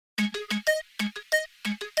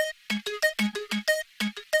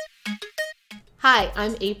Hi,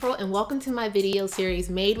 I'm April and welcome to my video series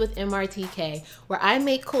Made with MRTK, where I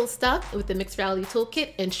make cool stuff with the Mixed Reality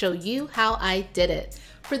Toolkit and show you how I did it.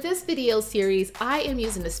 For this video series, I am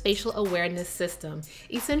using the Spatial Awareness system.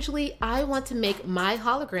 Essentially, I want to make my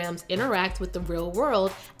holograms interact with the real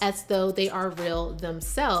world as though they are real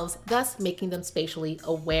themselves, thus making them spatially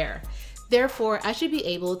aware. Therefore, I should be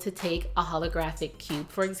able to take a holographic cube,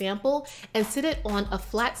 for example, and sit it on a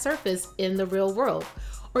flat surface in the real world.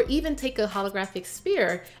 Or even take a holographic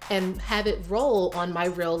sphere and have it roll on my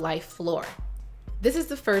real life floor. This is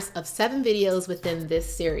the first of 7 videos within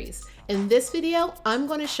this series. In this video, I'm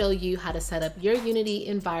going to show you how to set up your Unity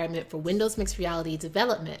environment for Windows Mixed Reality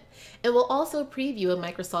Development. And we'll also preview a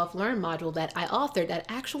Microsoft Learn module that I authored that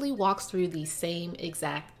actually walks through these same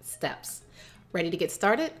exact steps. Ready to get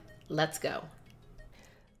started? Let's go.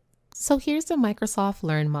 So here's the Microsoft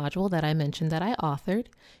Learn module that I mentioned that I authored.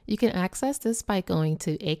 You can access this by going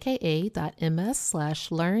to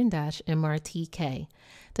aka.ms/learn-mrtk.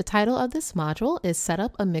 The title of this module is Set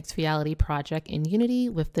Up a Mixed Reality Project in Unity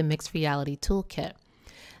with the Mixed Reality Toolkit.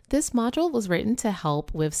 This module was written to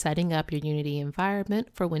help with setting up your Unity environment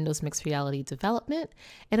for Windows Mixed Reality Development,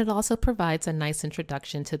 and it also provides a nice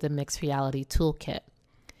introduction to the Mixed Reality Toolkit.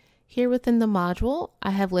 Here within the module,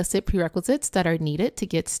 I have listed prerequisites that are needed to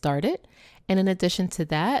get started. And in addition to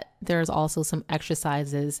that, there's also some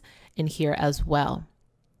exercises in here as well.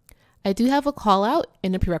 I do have a call out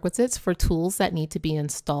in the prerequisites for tools that need to be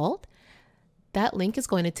installed. That link is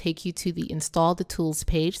going to take you to the Install the Tools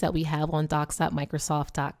page that we have on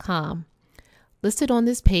docs.microsoft.com. Listed on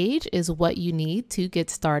this page is what you need to get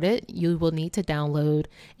started. You will need to download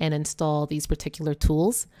and install these particular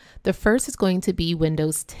tools. The first is going to be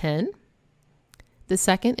Windows 10. The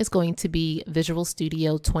second is going to be Visual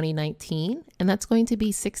Studio 2019, and that's going to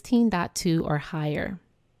be 16.2 or higher.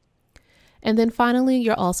 And then finally,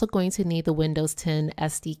 you're also going to need the Windows 10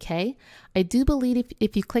 SDK. I do believe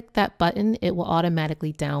if you click that button, it will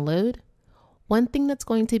automatically download. One thing that's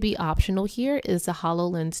going to be optional here is the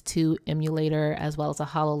HoloLens 2 emulator as well as a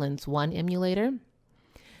HoloLens 1 emulator.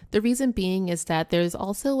 The reason being is that there's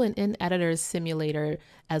also an in-editor simulator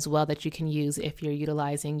as well that you can use if you're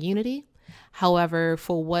utilizing Unity. However,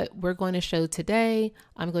 for what we're going to show today,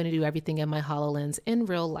 I'm going to do everything in my HoloLens in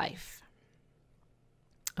real life.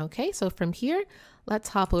 Okay, so from here, let's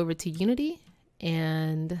hop over to Unity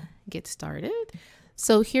and get started.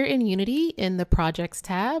 So here in Unity, in the Projects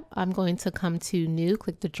tab, I'm going to come to New,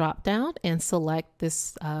 click the drop down, and select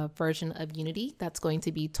this version of Unity. That's going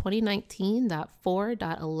to be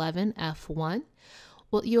 2019.4.11 F1.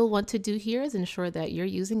 What you'll want to do here is ensure that you're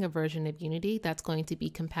using a version of Unity that's going to be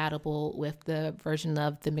compatible with the version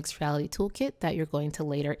of the Mixed Reality Toolkit that you're going to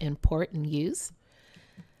later import and use.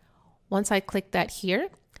 Once I click that here,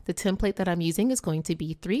 the template that I'm using is going to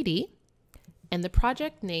be 3D. And the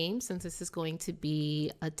project name, since this is going to be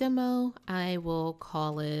a demo, I will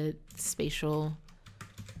call it Spatial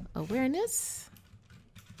Awareness.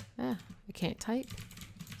 I can't type.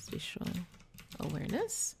 Spatial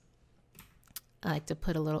Awareness. I like to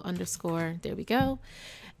put a little underscore. There we go.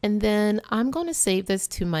 And then I'm going to save this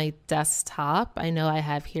to my desktop. I know I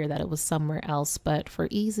have here that it was somewhere else, but for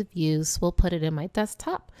ease of use, we'll put it in my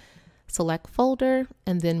desktop. Select folder,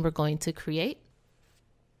 and then we're going to create.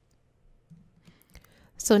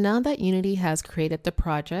 So now that Unity has created the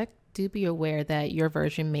project, do be aware that your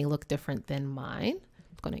version may look different than mine.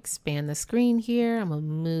 I'm going to expand the screen here. I'm going to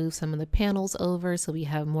move some of the panels over so we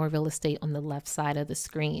have more real estate on the left side of the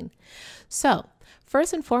screen. So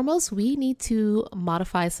first and foremost, we need to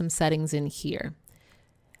modify some settings in here.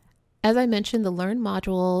 As I mentioned, the Learn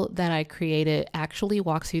module that I created actually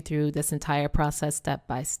walks you through this entire process step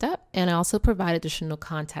by step. And I also provide additional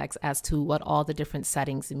context as to what all the different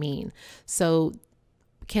settings mean. So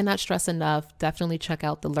cannot stress enough, definitely check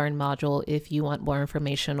out the Learn module if you want more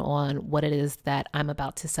information on what it is that I'm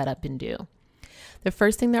about to set up and do. The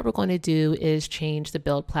first thing that we're going to do is change the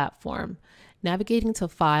build platform. Navigating to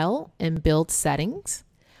File and Build Settings,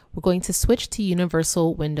 we're going to switch to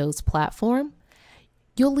Universal Windows Platform.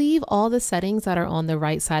 You'll leave all the settings that are on the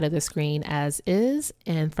right side of the screen as is,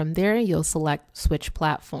 and from there you'll select Switch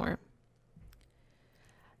Platform.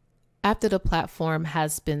 After the platform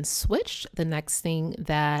has been switched, the next thing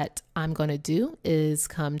that I'm going to do is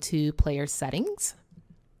come to Player Settings.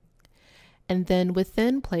 And then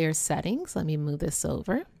within Player Settings, let me move this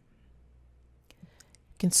over. You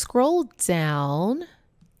can scroll down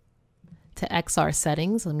to XR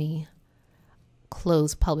Settings. Let me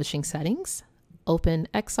close Publishing Settings, open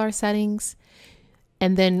XR Settings,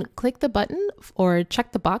 and then click the button or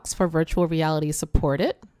check the box for Virtual Reality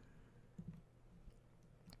Supported.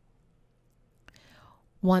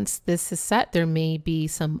 Once this is set, there may be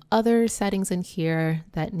some other settings in here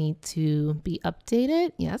that need to be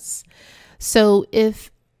updated. Yes. So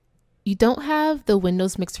if you don't have the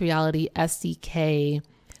Windows Mixed Reality SDK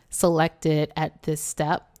selected at this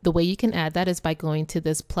step, the way you can add that is by going to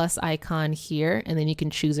this plus icon here, and then you can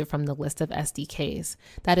choose it from the list of SDKs.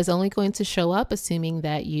 That is only going to show up assuming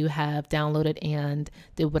that you have downloaded and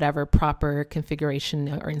did whatever proper configuration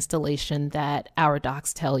or installation that our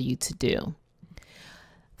docs tell you to do.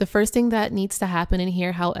 The first thing that needs to happen in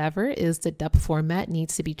here, however, is the depth format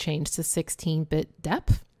needs to be changed to 16-bit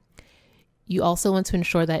depth. You also want to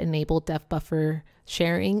ensure that enable depth buffer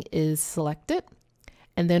sharing is selected.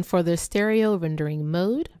 And then for the stereo rendering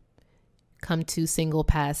mode, come to single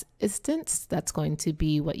pass instance. That's going to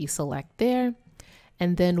be what you select there.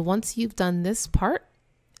 And then once you've done this part,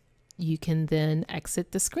 you can then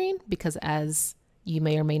exit the screen, because as you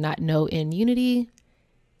may or may not know in Unity,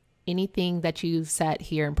 anything that you've set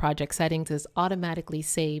here in project settings is automatically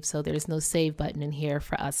saved. So there's no save button in here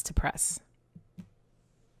for us to press.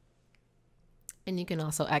 And you can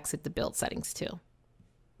also exit the build settings too.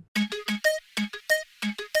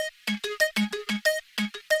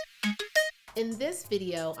 In this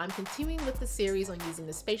video, I'm continuing with the series on using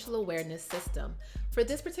the Spatial Awareness system. For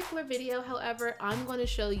this particular video, however, I'm going to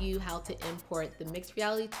show you how to import the Mixed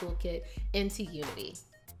Reality Toolkit into Unity.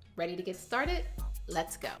 Ready to get started?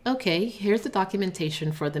 Let's go. Okay, here's the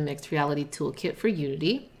documentation for the Mixed Reality Toolkit for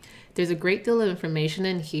Unity. There's a great deal of information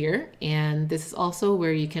in here, and this is also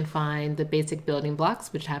where you can find the basic building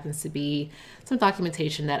blocks, which happens to be some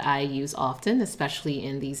documentation that I use often, especially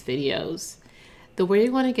in these videos. The way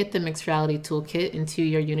you're going to get the Mixed Reality Toolkit into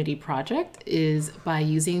your Unity project is by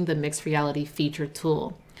using the Mixed Reality Feature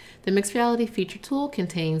Tool. The Mixed Reality Feature Tool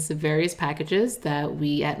contains the various packages that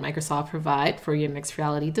we at Microsoft provide for your Mixed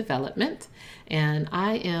Reality development, and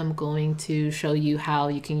I am going to show you how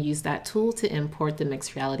you can use that tool to import the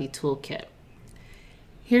Mixed Reality Toolkit.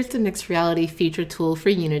 Here's the Mixed Reality Feature Tool for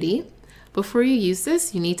Unity. Before you use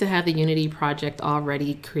this, you need to have the Unity project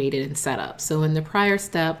already created and set up. So in the prior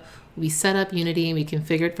step, we set up Unity and we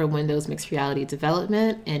configured for Windows Mixed Reality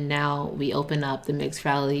Development, and now we open up the Mixed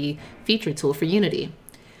Reality Feature Tool for Unity.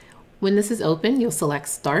 When this is open, you'll select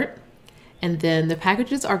Start, and then the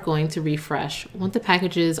packages are going to refresh. Once the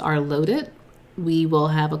packages are loaded, we will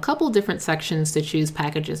have a couple different sections to choose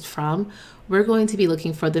packages from. We're going to be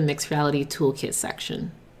looking for the Mixed Reality Toolkit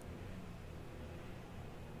section.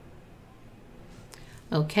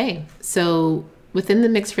 Okay, so within the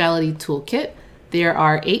Mixed Reality Toolkit, there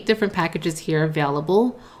are 8 different packages here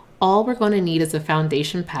available. All we're going to need is a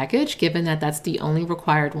foundation package, given that that's the only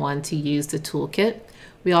required one to use the toolkit.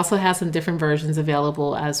 We also have some different versions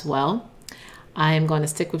available as well. I am going to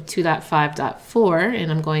stick with 2.5.4,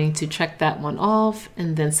 and I'm going to check that one off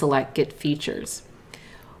and then select Get Features.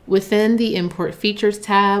 Within the Import Features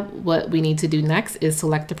tab, what we need to do next is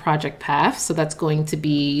select the project path. So that's going to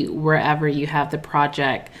be wherever you have the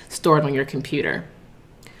project stored on your computer.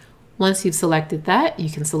 Once you've selected that, you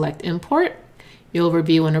can select Import. You'll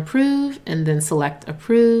review and approve, and then select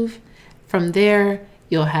Approve. From there,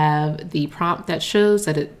 you'll have the prompt that shows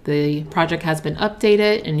that the project has been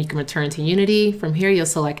updated, and you can return to Unity. From here, you'll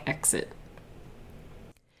select Exit.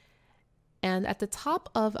 And at the top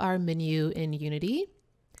of our menu in Unity,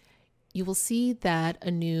 you will see that a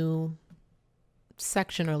new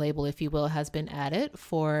section or label, if you will, has been added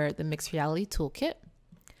for the Mixed Reality Toolkit.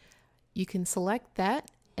 You can select that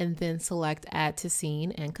and then select Add to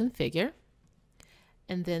Scene and Configure.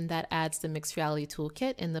 And then that adds the Mixed Reality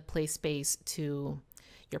Toolkit in the play space to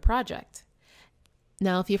your project.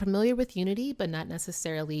 Now, if you're familiar with Unity, but not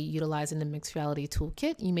necessarily utilizing the Mixed Reality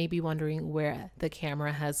Toolkit, you may be wondering where the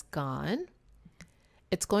camera has gone.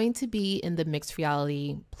 It's going to be in the Mixed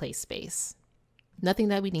Reality play space. Nothing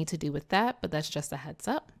that we need to do with that, but that's just a heads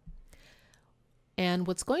up. And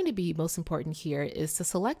what's going to be most important here is to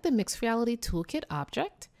select the Mixed Reality Toolkit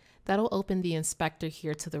object. That'll open the inspector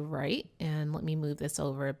here to the right. And let me move this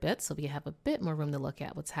over a bit so we have a bit more room to look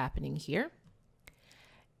at what's happening here.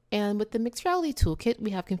 And with the Mixed Reality Toolkit,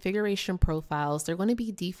 we have configuration profiles. They're going to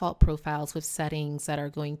be default profiles with settings that are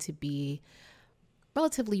going to be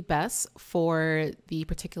relatively best for the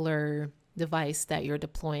particular device that you're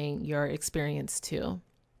deploying your experience to.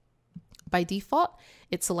 By default,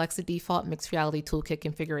 it selects the default Mixed Reality Toolkit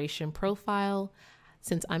configuration profile.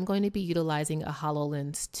 Since I'm going to be utilizing a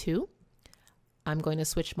HoloLens 2, I'm going to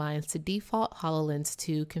switch mine to default HoloLens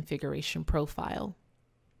 2 configuration profile.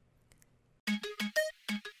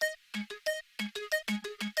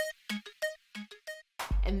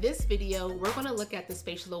 In this video, we're going to look at the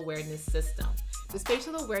Spatial Awareness system. The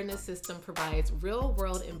Spatial Awareness system provides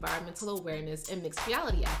real-world environmental awareness and mixed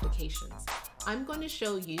reality applications. I'm going to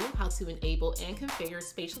show you how to enable and configure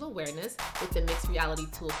spatial awareness with the Mixed Reality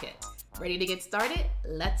Toolkit. Ready to get started?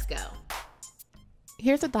 Let's go.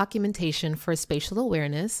 Here's the documentation for spatial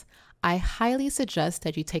awareness. I highly suggest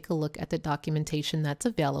that you take a look at the documentation that's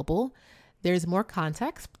available. There's more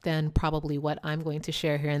context than probably what I'm going to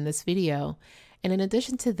share here in this video. And in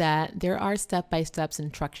addition to that, there are step-by-step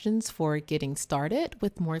instructions for getting started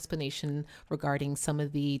with more explanation regarding some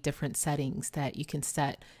of the different settings that you can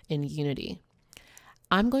set in Unity.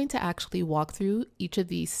 I'm going to actually walk through each of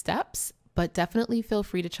these steps, but definitely feel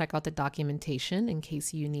free to check out the documentation in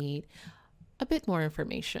case you need a bit more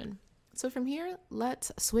information. So from here,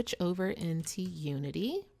 let's switch over into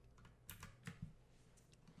Unity.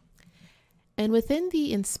 And within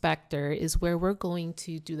the inspector is where we're going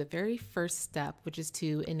to do the very first step, which is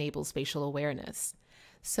to enable spatial awareness.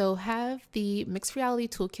 So have the Mixed Reality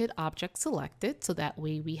Toolkit object selected, so that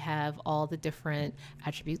way we have all the different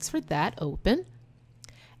attributes for that open.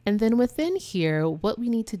 And then within here, what we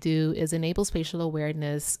need to do is enable spatial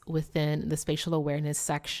awareness within the spatial awareness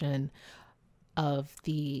section of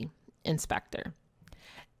the inspector.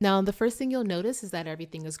 Now, the first thing you'll notice is that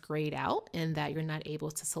everything is grayed out and that you're not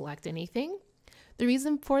able to select anything. The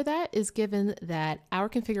reason for that is given that our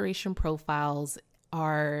configuration profiles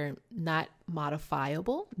are not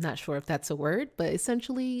modifiable. Not sure if that's a word, but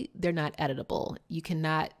essentially they're not editable. You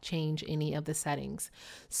cannot change any of the settings.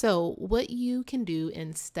 So what you can do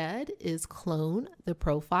instead is clone the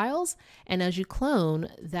profiles. And as you clone,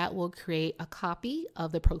 that will create a copy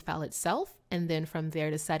of the profile itself. And then from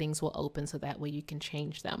there, the settings will open so that way you can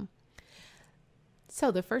change them.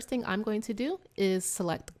 So the first thing I'm going to do is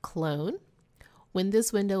select clone. When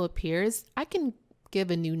this window appears, I can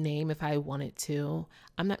give a new name if I wanted to.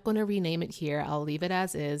 I'm not going to rename it here. I'll leave it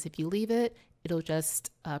as is. If you leave it, it'll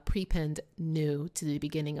just prepend new to the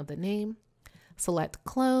beginning of the name. Select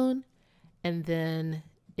clone, and then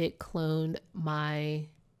it cloned my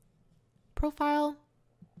profile.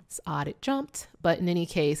 It's odd it jumped, but in any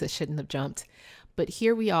case, it shouldn't have jumped. But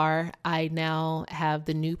here we are. I now have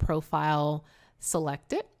the new profile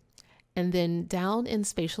selected. And then down in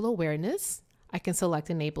spatial awareness, I can select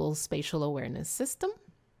Enable Spatial Awareness System.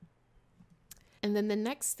 And then the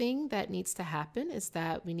next thing that needs to happen is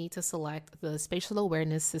that we need to select the Spatial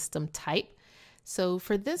Awareness System type. So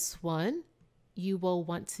for this one, you will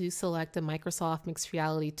want to select the Microsoft Mixed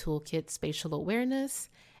Reality Toolkit Spatial Awareness,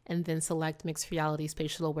 and then select Mixed Reality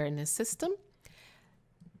Spatial Awareness System.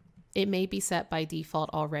 It may be set by default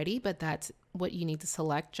already, but that's what you need to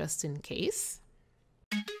select just in case.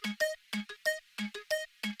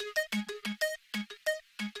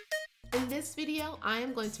 In this video, I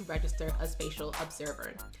am going to register a Spatial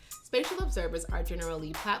Observer. Spatial Observers are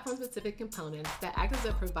generally platform-specific components that act as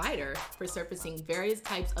a provider for surfacing various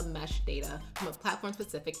types of mesh data from a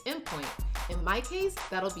platform-specific endpoint. In my case,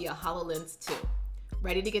 that'll be a HoloLens 2.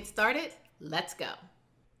 Ready to get started? Let's go.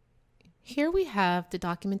 Here we have the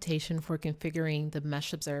documentation for configuring the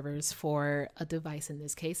mesh observers for a device in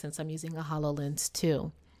this case, since I'm using a HoloLens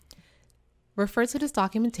 2. Refer to this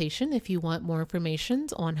documentation if you want more information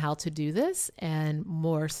on how to do this and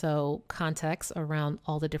more so context around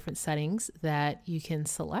all the different settings that you can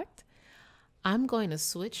select. I'm going to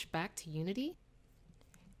switch back to Unity.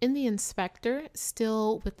 In the inspector,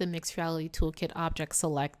 still with the Mixed Reality Toolkit object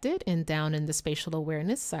selected and down in the Spatial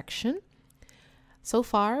Awareness section. So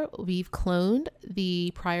far, we've cloned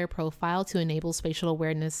the prior profile to enable Spatial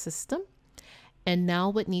Awareness System. And now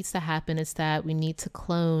what needs to happen is that we need to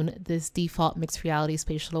clone this default Mixed Reality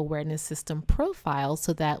Spatial Awareness System profile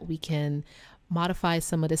so that we can modify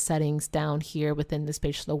some of the settings down here within the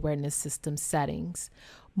Spatial Awareness System settings.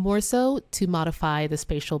 More so to modify the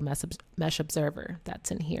Spatial Mesh Observer that's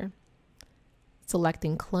in here.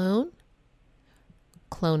 Selecting clone,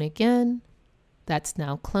 clone again, that's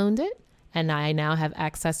now cloned it. And I now have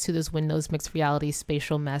access to this Windows Mixed Reality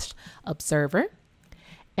Spatial Mesh Observer.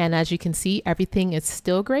 And as you can see, everything is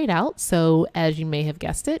still grayed out. So as you may have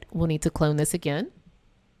guessed it, we'll need to clone this again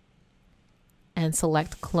and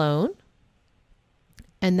select clone.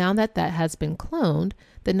 And now that that has been cloned,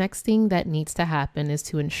 the next thing that needs to happen is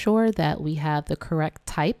to ensure that we have the correct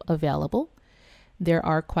type available. There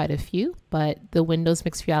are quite a few, but the Windows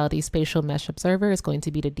Mixed Reality Spatial Mesh Observer is going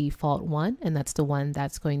to be the default one, and that's the one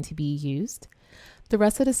that's going to be used. The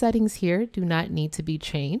rest of the settings here do not need to be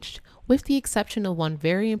changed, with the exception of one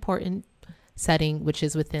very important setting, which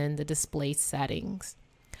is within the display settings.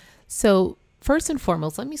 So first and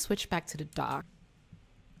foremost, let me switch back to the dock.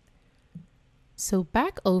 So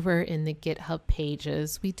back over in the GitHub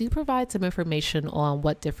pages, we do provide some information on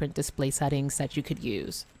what different display settings that you could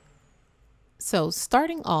use. So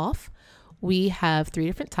starting off, we have 3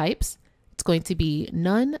 different types. It's going to be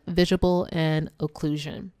none, visible, and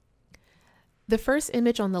occlusion. The first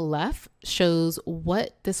image on the left shows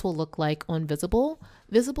what this will look like on visible.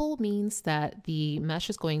 Visible means that the mesh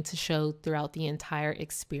is going to show throughout the entire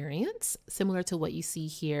experience, similar to what you see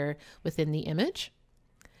here within the image.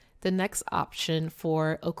 The next option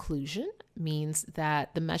for occlusion means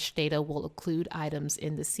that the mesh data will occlude items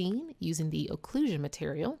in the scene using the occlusion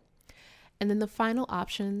material. And then the final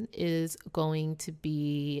option is going to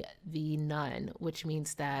be the none, which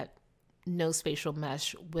means that no spatial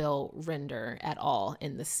mesh will render at all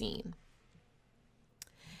in the scene.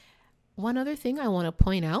 One other thing I want to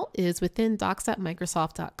point out is within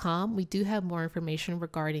docs.microsoft.com, we do have more information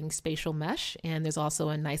regarding spatial mesh, and there's also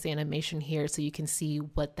a nice animation here so you can see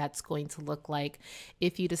what that's going to look like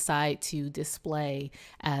if you decide to display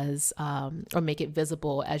as or make it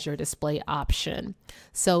visible as your display option.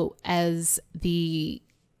 So as the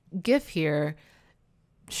GIF here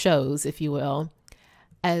shows, if you will,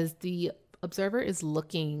 as the observer is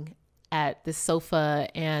looking at this sofa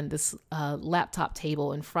and this laptop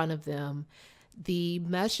table in front of them, the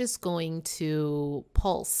mesh is going to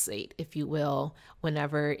pulsate, if you will,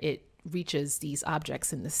 whenever it reaches these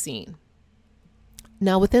objects in the scene.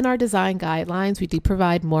 Now, within our design guidelines, we do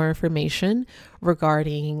provide more information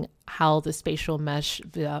regarding how the spatial mesh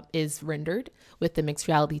is rendered with the Mixed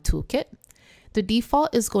Reality Toolkit. The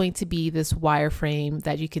default is going to be this wireframe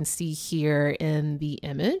that you can see here in the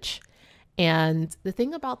image. And the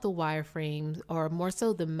thing about the wireframe, or more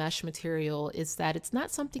so the mesh material, is that it's not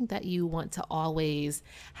something that you want to always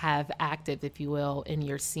have active, if you will, in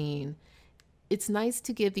your scene. It's nice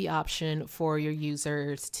to give the option for your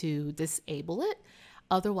users to disable it.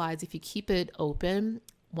 Otherwise, if you keep it open,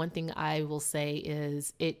 one thing I will say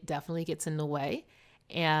is it definitely gets in the way.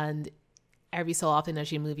 And every so often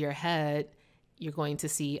as you move your head, you're going to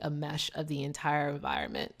see a mesh of the entire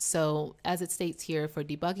environment. So as it states here, for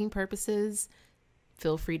debugging purposes,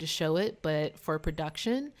 feel free to show it, but for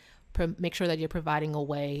production, make sure that you're providing a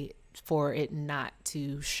way for it not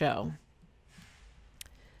to show.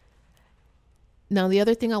 Now, the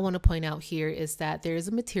other thing I want to point out here is that there is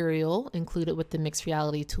a material included with the Mixed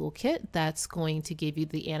Reality Toolkit that's going to give you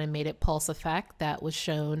the animated pulse effect that was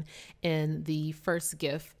shown in the first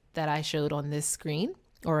GIF that I showed on this screen,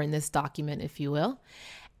 or in this document, if you will.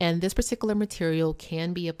 And this particular material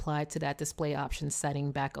can be applied to that display option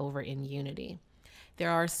setting back over in Unity.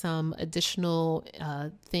 There are some additional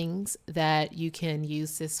things that you can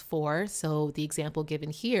use this for. So the example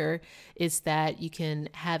given here is that you can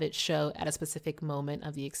have it show at a specific moment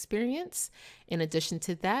of the experience. In addition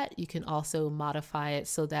to that, you can also modify it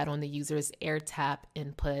so that on the user's air tap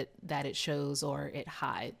input that it shows or it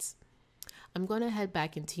hides. I'm going to head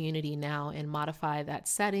back into Unity now and modify that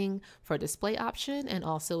setting for display option and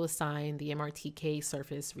also assign the MRTK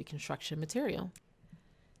surface reconstruction material.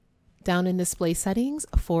 Down in display settings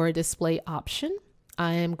for display option,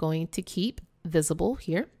 I am going to keep visible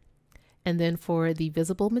here. And then for the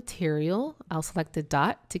visible material, I'll select the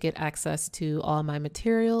dot to get access to all my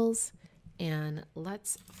materials. And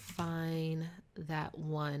let's find that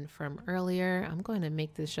one from earlier. I'm going to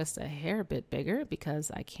make this just a hair bit bigger because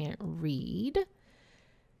I can't read.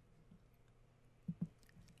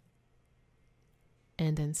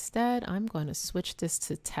 And instead, I'm going to switch this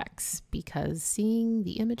to text because seeing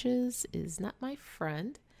the images is not my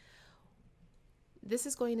friend. This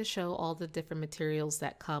is going to show all the different materials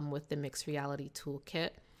that come with the Mixed Reality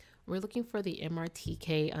Toolkit. We're looking for the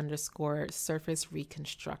MRTK_surface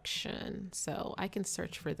reconstruction. So I can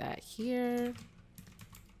search for that here.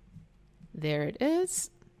 There it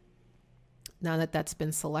is. Now that that's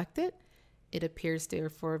been selected, it appears there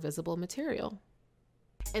for visible material.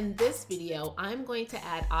 In this video, I'm going to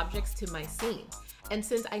add objects to my scene. And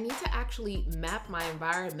since I need to actually map my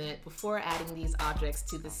environment before adding these objects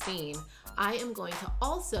to the scene, I am going to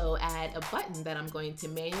also add a button that I'm going to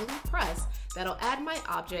manually press that'll add my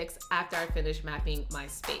objects after I finish mapping my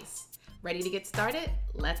space. Ready to get started?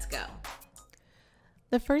 Let's go.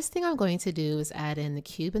 The first thing I'm going to do is add in the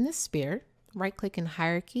cube and the sphere. Right-click in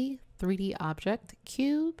Hierarchy, 3D Object,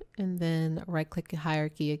 Cube, and then right-click in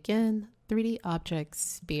Hierarchy again, 3D Object,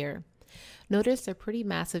 Sphere. Notice they're pretty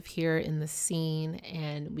massive here in the scene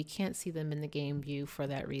and we can't see them in the game view for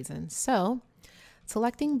that reason. So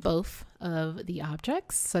selecting both of the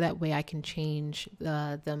objects so that way I can change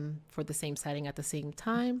them for the same setting at the same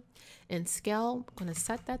time. In scale, I'm going to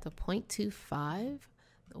set that to 0.25.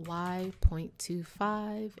 Y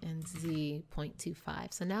 0.25 and Z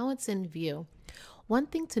 0.25. So now it's in view. One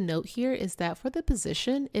thing to note here is that for the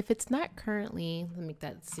position, if it's not currently, let me make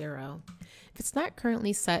that 0. If it's not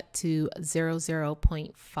currently set to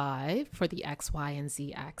 0.5 for the X, Y, and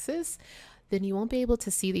Z axis, then you won't be able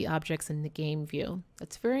to see the objects in the game view.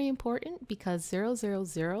 That's very important because 0, 0,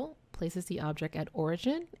 0 places the object at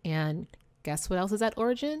origin, and guess what else is at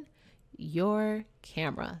origin? Your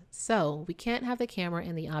camera. So we can't have the camera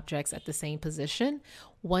and the objects at the same position.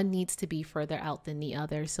 One needs to be further out than the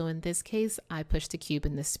other. So in this case, I push the cube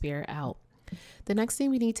and the sphere out. The next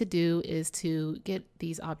thing we need to do is to get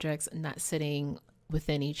these objects not sitting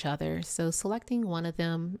within each other. So selecting one of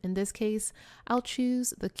them, in this case, I'll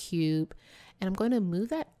choose the cube and I'm going to move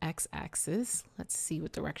that x-axis. Let's see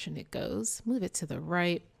what direction it goes. Move it to the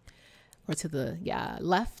right or to the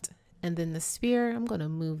left. And then the sphere, I'm going to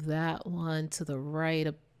move that one to the right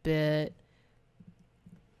a bit.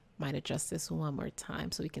 Might adjust this one more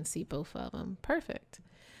time so we can see both of them. Perfect.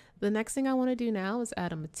 The next thing I want to do now is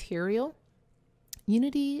add a material.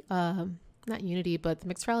 Unity, not Unity, but the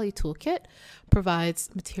Mixed Reality Toolkit provides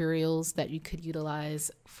materials that you could utilize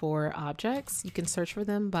for objects. You can search for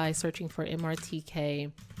them by searching for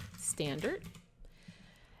MRTK standard.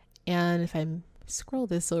 And if I'm scroll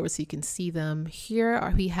this over so you can see them.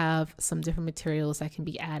 Here we have some different materials that can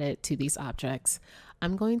be added to these objects.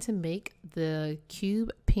 I'm going to make the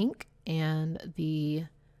cube pink and the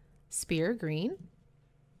sphere green.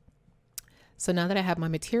 So now that I have my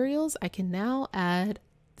materials, I can now add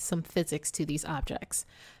some physics to these objects.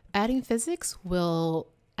 Adding physics will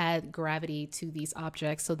add gravity to these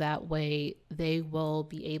objects so that way they will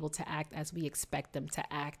be able to act as we expect them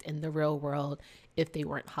to act in the real world if they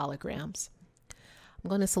weren't holograms. I'm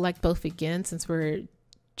going to select both again since we're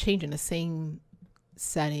changing the same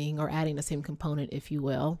setting or adding the same component, if you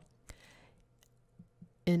will.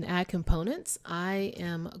 In Add Components, I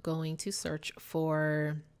am going to search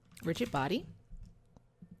for Rigid Body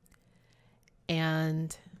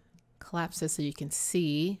and collapse this so you can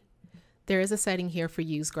see. There is a setting here for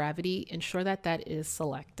Use Gravity. Ensure that that is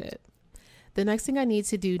selected. The next thing I need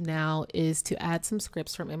to do now is to add some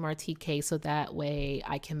scripts from MRTK so that way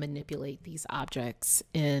I can manipulate these objects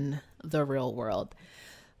in the real world.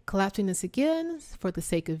 Collapsing this again for the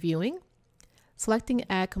sake of viewing, selecting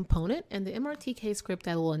Add Component, and the MRTK script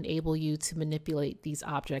that will enable you to manipulate these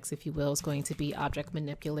objects, if you will, is going to be Object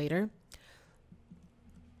Manipulator.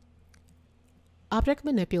 Object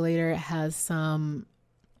Manipulator has some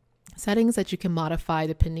settings that you can modify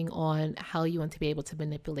depending on how you want to be able to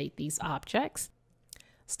manipulate these objects.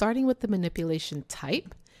 Starting with the manipulation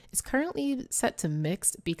type, it's currently set to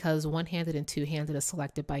mixed because one-handed and two-handed is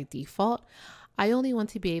selected by default. I only want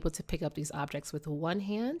to be able to pick up these objects with one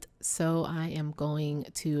hand, so I am going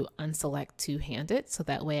to unselect two-handed, so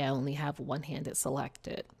that way I only have one-handed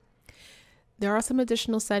selected. There are some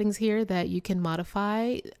additional settings here that you can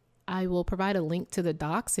modify. I will provide a link to the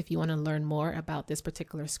docs if you want to learn more about this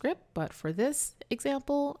particular script, but for this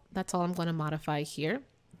example, that's all I'm going to modify here.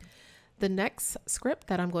 The next script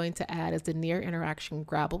that I'm going to add is the Near Interaction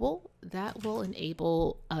Grabbable. That will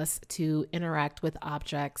enable us to interact with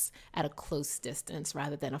objects at a close distance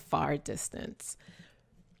rather than a far distance.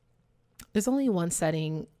 There's only one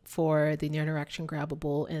setting for the Near Interaction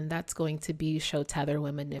Grabbable, and that's going to be Show Tether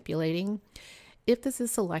when manipulating. If this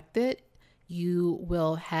is selected, you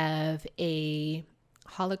will have a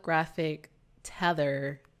holographic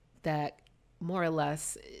tether that more or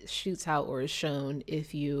less shoots out or is shown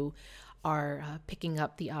if you are picking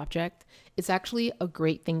up the object. It's actually a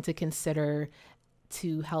great thing to consider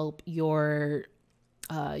to help your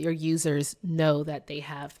users know that they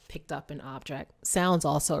have picked up an object. Sound's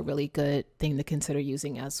also a really good thing to consider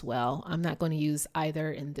using as well. I'm not going to use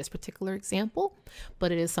either in this particular example,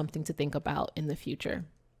 but it is something to think about in the future.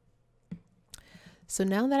 So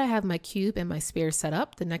now that I have my cube and my sphere set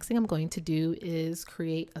up, the next thing I'm going to do is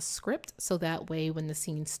create a script so that way when the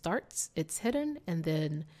scene starts, it's hidden, and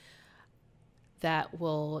then that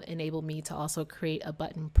will enable me to also create a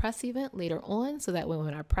button press event later on so that way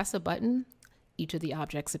when I press a button, each of the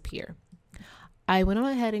objects appear. I went on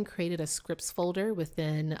ahead and created a scripts folder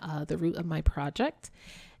within the root of my project.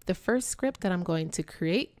 The first script that I'm going to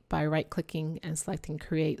create by right-clicking and selecting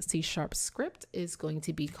Create C# Script is going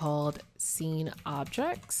to be called Scene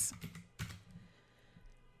Objects.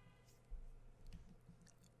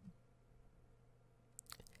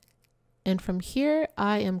 And from here,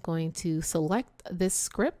 I am going to select this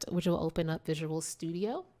script, which will open up Visual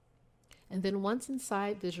Studio. And then once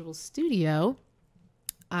inside Visual Studio,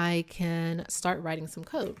 I can start writing some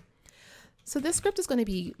code. So this script is going to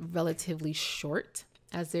be relatively short.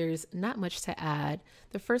 as there's not much to add,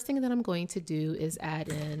 the first thing that I'm going to do is add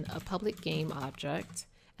in a public game object,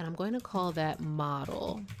 and I'm going to call that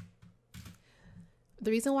model.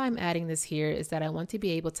 The reason why I'm adding this here is that I want to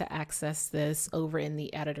be able to access this over in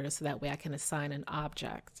the editor so that way I can assign an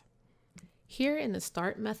object. Here in the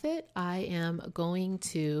start method, I am going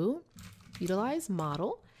to utilize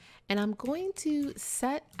model, and I'm going to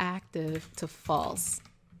set active to false.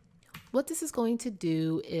 What this is going to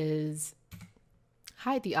do is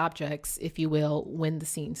hide the objects, if you will, when the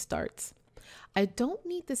scene starts. I don't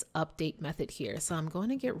need this update method here, so I'm going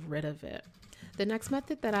to get rid of it. The next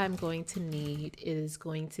method that I'm going to need is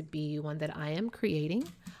going to be one that I am creating.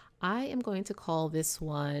 I am going to call this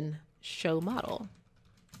one show model.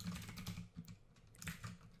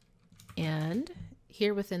 And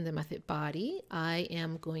here within the method body, I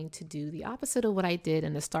am going to do the opposite of what I did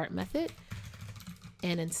in the start method.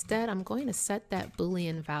 And instead, I'm going to set that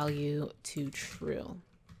Boolean value to true.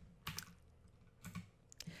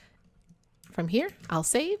 From here, I'll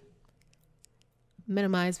save,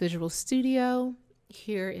 minimize Visual Studio.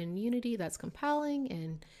 Here in Unity, that's compiling,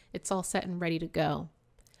 and it's all set and ready to go.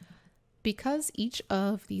 Because each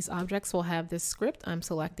of these objects will have this script, I'm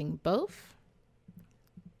selecting both.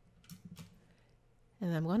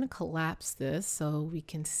 And I'm going to collapse this so we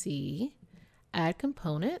can see, add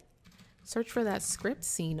component, search for that script,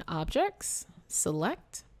 scene objects,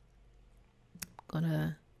 select. I'm going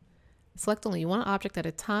to select only one object at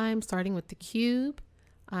a time, starting with the cube.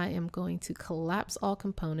 I am going to collapse all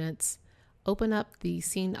components, open up the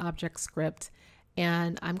scene object script,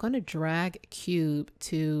 and I'm going to drag cube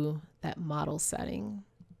to that model setting.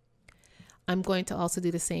 I'm going to also do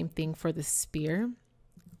the same thing for the sphere.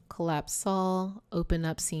 Collapse all, open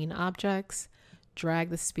up scene objects, drag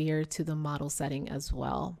the sphere to the model setting as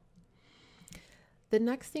well. The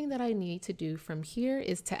next thing that I need to do from here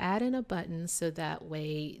is to add in a button so that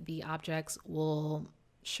way the objects will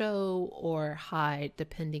show or hide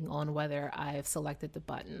depending on whether I've selected the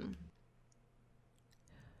button.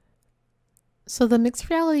 So the Mixed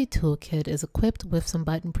Reality Toolkit is equipped with some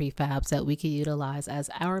button prefabs that we could utilize as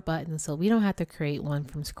our buttons, so we don't have to create one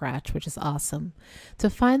from scratch, which is awesome. To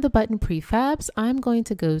find the button prefabs, I'm going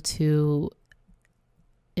to go to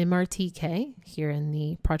MRTK here in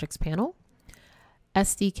the projects panel,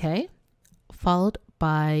 SDK, followed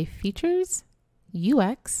by features,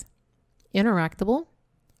 UX, interactable,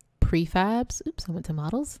 prefabs. Oops, I went to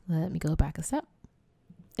models. Let me go back a step.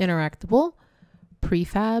 Interactable,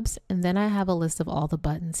 prefabs, and then I have a list of all the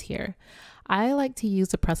buttons here. I like to use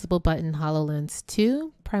the pressable button HoloLens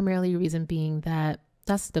 2, primarily reason being that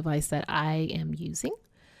that's the device that I am using.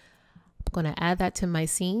 I'm going to add that to my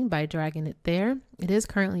scene by dragging it there. It is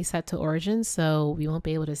currently set to origin, so we won't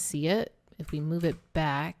be able to see it. If we move it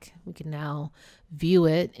back, we can now view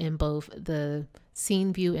it in both the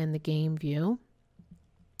scene view and the game view.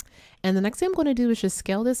 And the next thing I'm going to do is just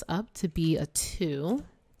scale this up to be a 2.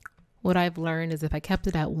 What I've learned is if I kept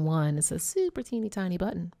it at 1, it's a super teeny tiny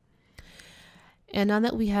button. And now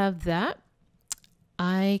that we have that,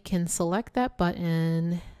 I can select that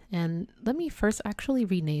button, and let me first actually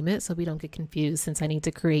rename it so we don't get confused since I need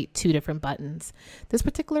to create 2 different buttons. This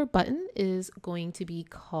particular button is going to be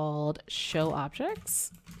called Show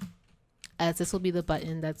Objects, as this will be the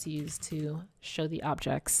button that's used to show the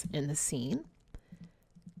objects in the scene.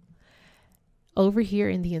 Over here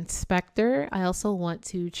in the inspector, I also want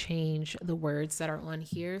to change the words that are on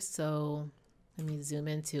here. So let me zoom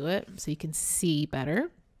into it so you can see better.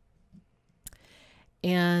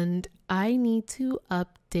 And I need to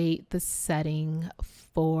update the setting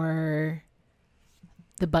for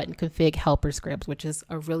the button config helper script, which is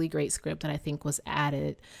a really great script that I think was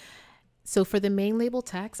added. So for the main label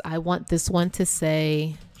text, I want this one to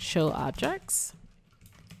say show objects.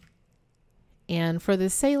 And for the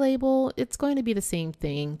say label, it's going to be the same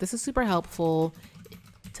thing. This is super helpful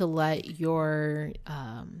to let your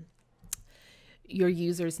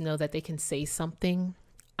users know that they can say something.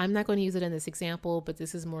 I'm not going to use it in this example, but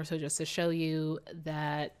this is more so just to show you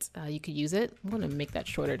that you could use it. I'm going to make that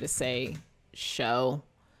shorter to say show.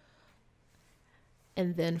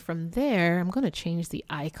 And then from there, I'm going to change the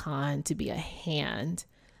icon to be a hand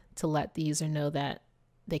to let the user know that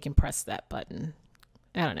they can press that button.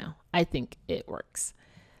 I don't know. I think it works.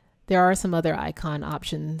 There are some other icon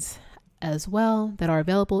options as well that are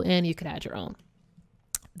available, and you could add your own.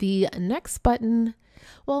 The next button,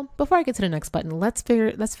 well, before I get to the next button, let's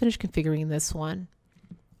finish configuring this one.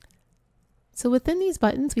 So within these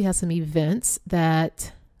buttons, we have some events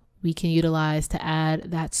that we can utilize to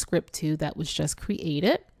add that script to that was just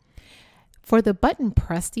created. For the button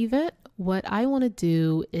pressed event, what I want to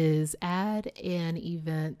do is add an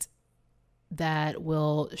event that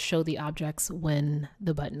will show the objects when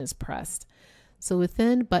the button is pressed. So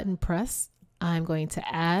within button press, I'm going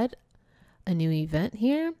to add a new event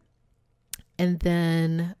here. And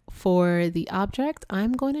then for the object,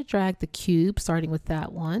 I'm going to drag the cube, starting with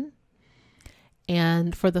that one.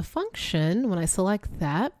 And for the function, when I select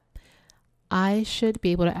that, I should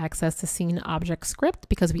be able to access the scene object script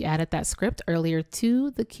because we added that script earlier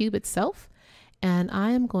to the cube itself. And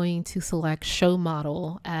I am going to select show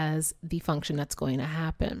model as the function that's going to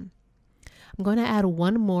happen. I'm going to add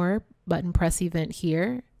one more button press event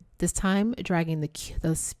here, this time dragging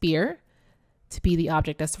the spear to be the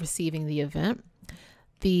object that's receiving the event.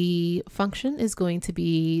 The function is going to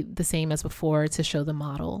be the same as before to show the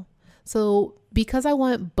model. So because I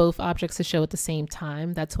want both objects to show at the same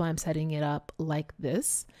time, that's why I'm setting it up like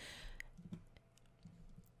this.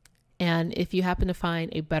 And if you happen to find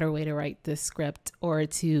a better way to write this script or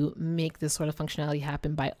to make this sort of functionality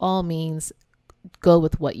happen, by all means, go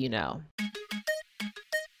with what you know.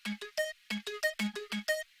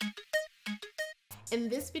 In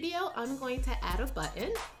this video, I'm going to add a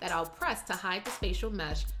button that I'll press to hide the spatial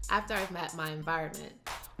mesh after I've mapped my environment.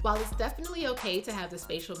 While it's definitely okay to have the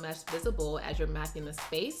spatial mesh visible as you're mapping the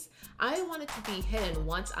space, I want it to be hidden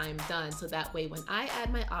once I'm done, so that way when I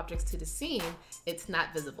add my objects to the scene, it's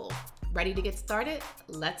not visible. Ready to get started?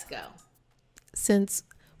 Let's go. Since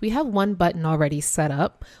we have one button already set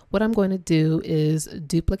up, what I'm going to do is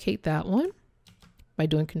duplicate that one by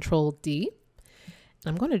doing Control D.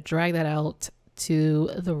 I'm going to drag that out to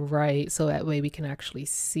the right so that way we can actually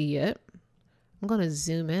see it. I'm going to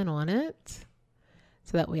zoom in on it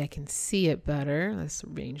so that way I can see it better. Let's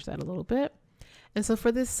arrange that a little bit. And so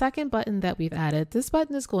for this second button that we've added, this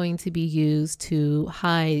button is going to be used to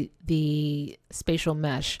hide the spatial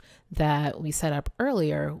mesh that we set up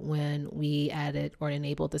earlier when we added or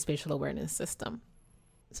enabled the spatial awareness system.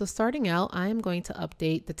 So starting out, I'm going to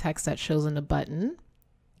update the text that shows in the button.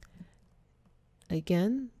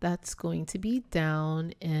 Again, that's going to be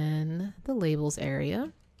down in the labels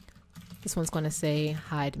area. This one's going to say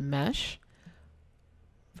hide mesh.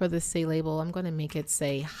 For this say label, I'm going to make it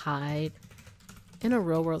say hide. In a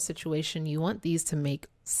real world situation, you want these to make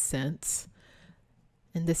sense.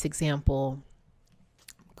 In this example,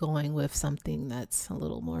 going with something that's a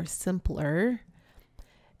little more simpler.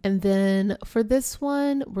 And then for this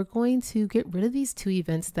one, we're going to get rid of these two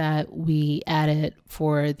events that we added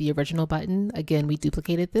for the original button. Again, we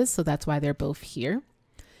duplicated this, so that's why they're both here.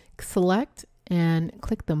 Select and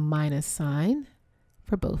click the minus sign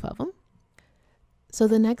for both of them. So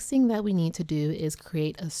the next thing that we need to do is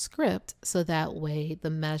create a script so that way the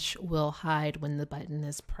mesh will hide when the button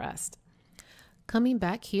is pressed. Coming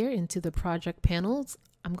back here into the project panels,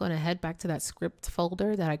 I'm going to head back to that script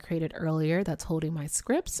folder that I created earlier that's holding my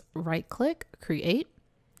scripts. Right click, create,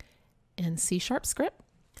 and C# script.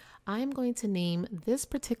 I'm going to name this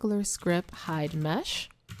particular script hide mesh.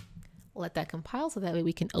 Let that compile so that way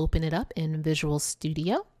we can open it up in Visual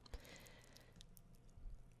Studio.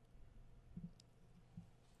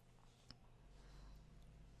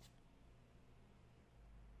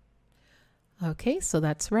 Okay, so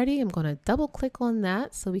that's ready. I'm going to double click on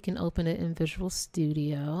that so we can open it in Visual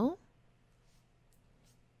Studio.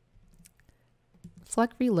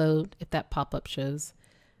 Select reload if that pop-up shows.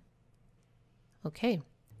 Okay,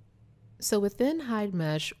 so within hide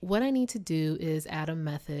mesh, what I need to do is add a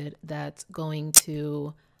method that's going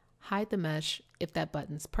to hide the mesh if that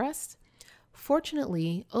button's pressed.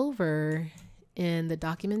 Fortunately, over in the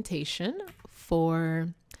documentation for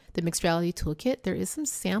the Mixed Reality Toolkit, there is some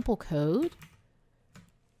sample code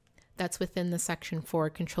that's within the section for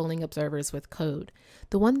controlling observers with code.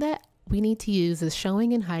 The one that we need to use is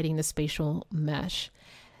showing and hiding the spatial mesh.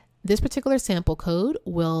 This particular sample code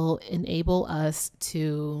will enable us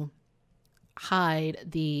to hide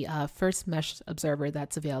the first mesh observer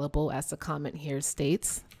that's available, as the comment here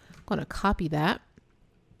states. I'm going to copy that,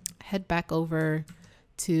 head back over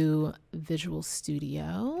to Visual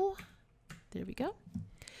Studio. There we go.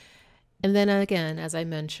 And then again, as I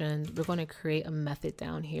mentioned, we're going to create a method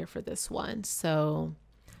down here for this one. So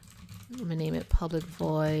I'm going to name it public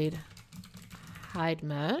void hide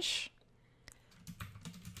mesh.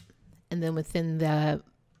 And then within the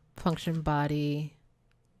function body,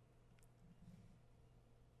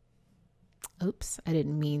 oops, I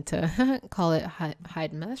didn't mean to call it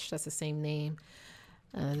hide mesh. That's the same name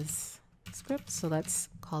as script. So let's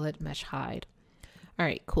call it mesh hide. All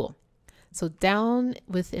right, cool. So down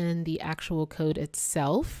within the actual code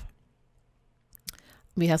itself,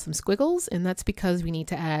 we have some squiggles, and that's because we need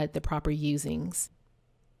to add the proper usings.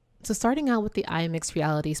 So starting out with the Mixed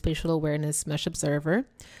Reality Spatial Awareness Mesh Observer,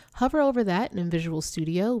 hover over that, and in Visual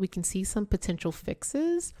Studio, we can see some potential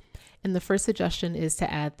fixes. And the first suggestion is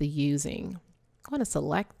to add the using. I'm going to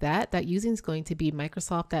select that. That using is going to be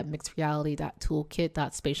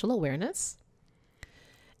Microsoft.mixedreality.toolkit.spatial awareness.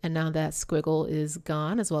 And now that squiggle is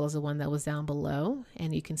gone, as well as the one that was down below.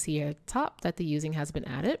 And you can see at the top that the using has been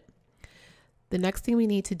added. The next thing we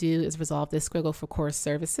need to do is resolve this squiggle for course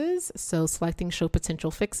services. So selecting show potential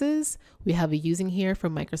fixes, we have a using here for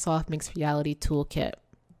Microsoft Mixed Reality Toolkit.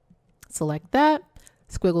 Select that,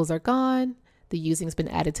 squiggles are gone. The using has been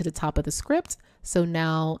added to the top of the script. So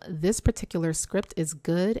now this particular script is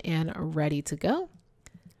good and ready to go.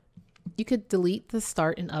 You could delete the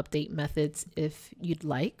start and update methods if you'd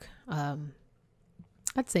like. I'd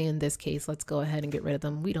say in this case, let's go ahead and get rid of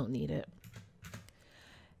them. We don't need it.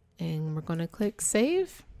 And we're going to click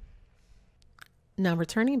save. Now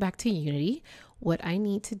returning back to Unity, what I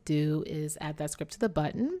need to do is add that script to the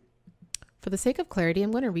button. For the sake of clarity,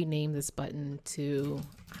 I'm going to rename this button to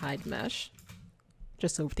hide mesh,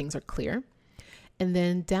 just so things are clear. And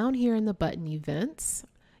then down here in the button events,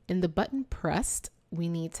 in the button pressed, we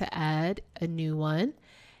need to add a new one.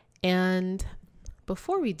 And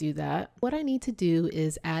before we do that, what I need to do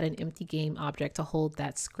is add an empty game object to hold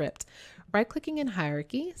that script. Right-clicking in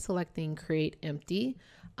hierarchy, selecting create empty.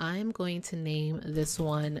 I'm going to name this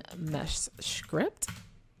one mesh script.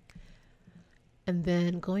 And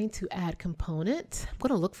then going to add component. I'm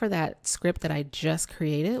going to look for that script that I just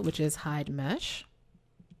created, which is hide mesh.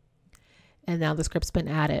 And now the script's been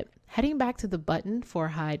added. Heading back to the button for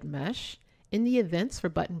hide mesh, in the events for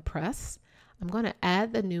button press, I'm going to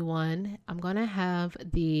add the new one. I'm going to have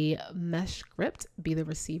the mesh script be the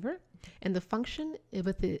receiver, and the function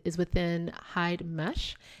is within hide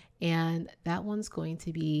mesh, and that one's going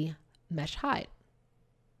to be mesh hide.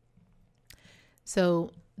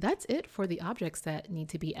 So that's it for the objects that need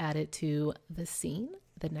to be added to the scene.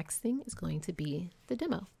 The next thing is going to be the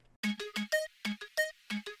demo.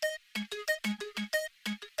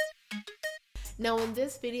 Now in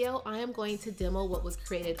this video, I am going to demo what was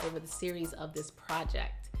created over the series of this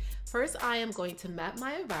project. First, I am going to map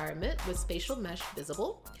my environment with spatial mesh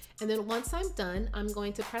visible. And then once I'm done, I'm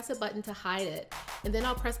going to press a button to hide it. And then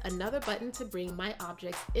I'll press another button to bring my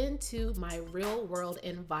objects into my real world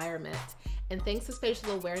environment. And thanks to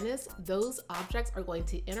spatial awareness, those objects are going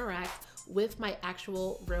to interact with my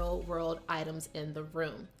actual real world items in the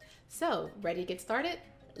room. So ready to get started?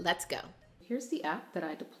 Let's go. Here's the app that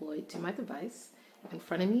I deployed to my device. In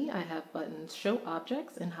front of me, I have buttons show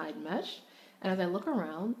objects and hide mesh. And as I look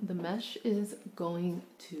around, the mesh is going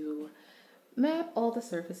to map all the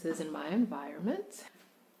surfaces in my environment.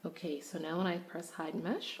 Okay, so now when I press hide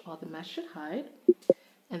mesh, all the mesh should hide.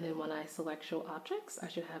 And then when I select show objects, I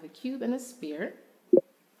should have a cube and a sphere.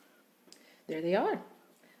 There they are.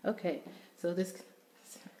 Okay, so this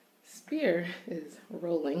sphere is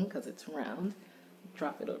rolling because it's round.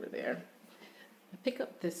 Drop it over there. I pick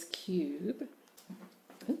up this cube.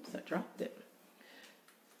 Oops, I dropped it.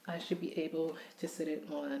 I should be able to sit it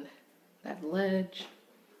on that ledge.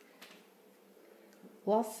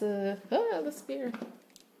 The sphere.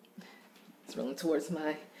 It's rolling towards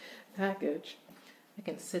my package. I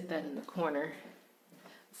can sit that in the corner.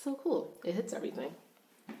 It's so cool. It hits everything.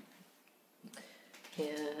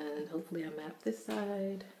 And hopefully I map this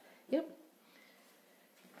side. Yep.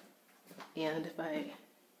 And if I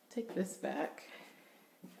take this back,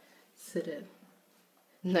 sit it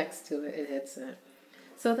next to it, it hits it.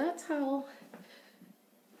 So that's how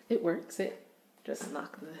it works. It just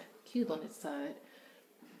knocked the cube on its side.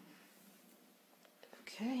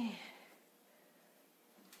 Okay.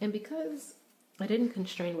 And because I didn't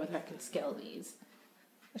constrain whether I can scale these,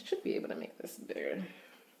 I should be able to make this bigger.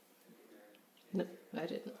 No, I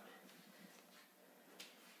didn't.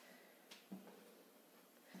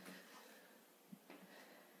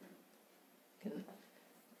 Can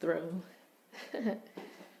throw.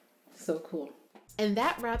 So cool. And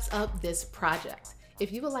that wraps up this project.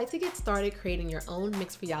 If you would like to get started creating your own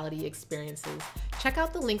mixed reality experiences, check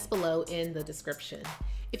out the links below in the description.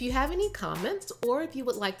 If you have any comments, or if you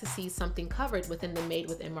would like to see something covered within the Made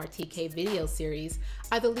with MRTK video series,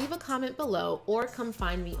 either leave a comment below or come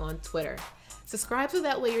find me on Twitter. Subscribe so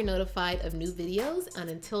that way you're notified of new videos, and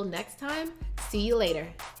until next time, see you later.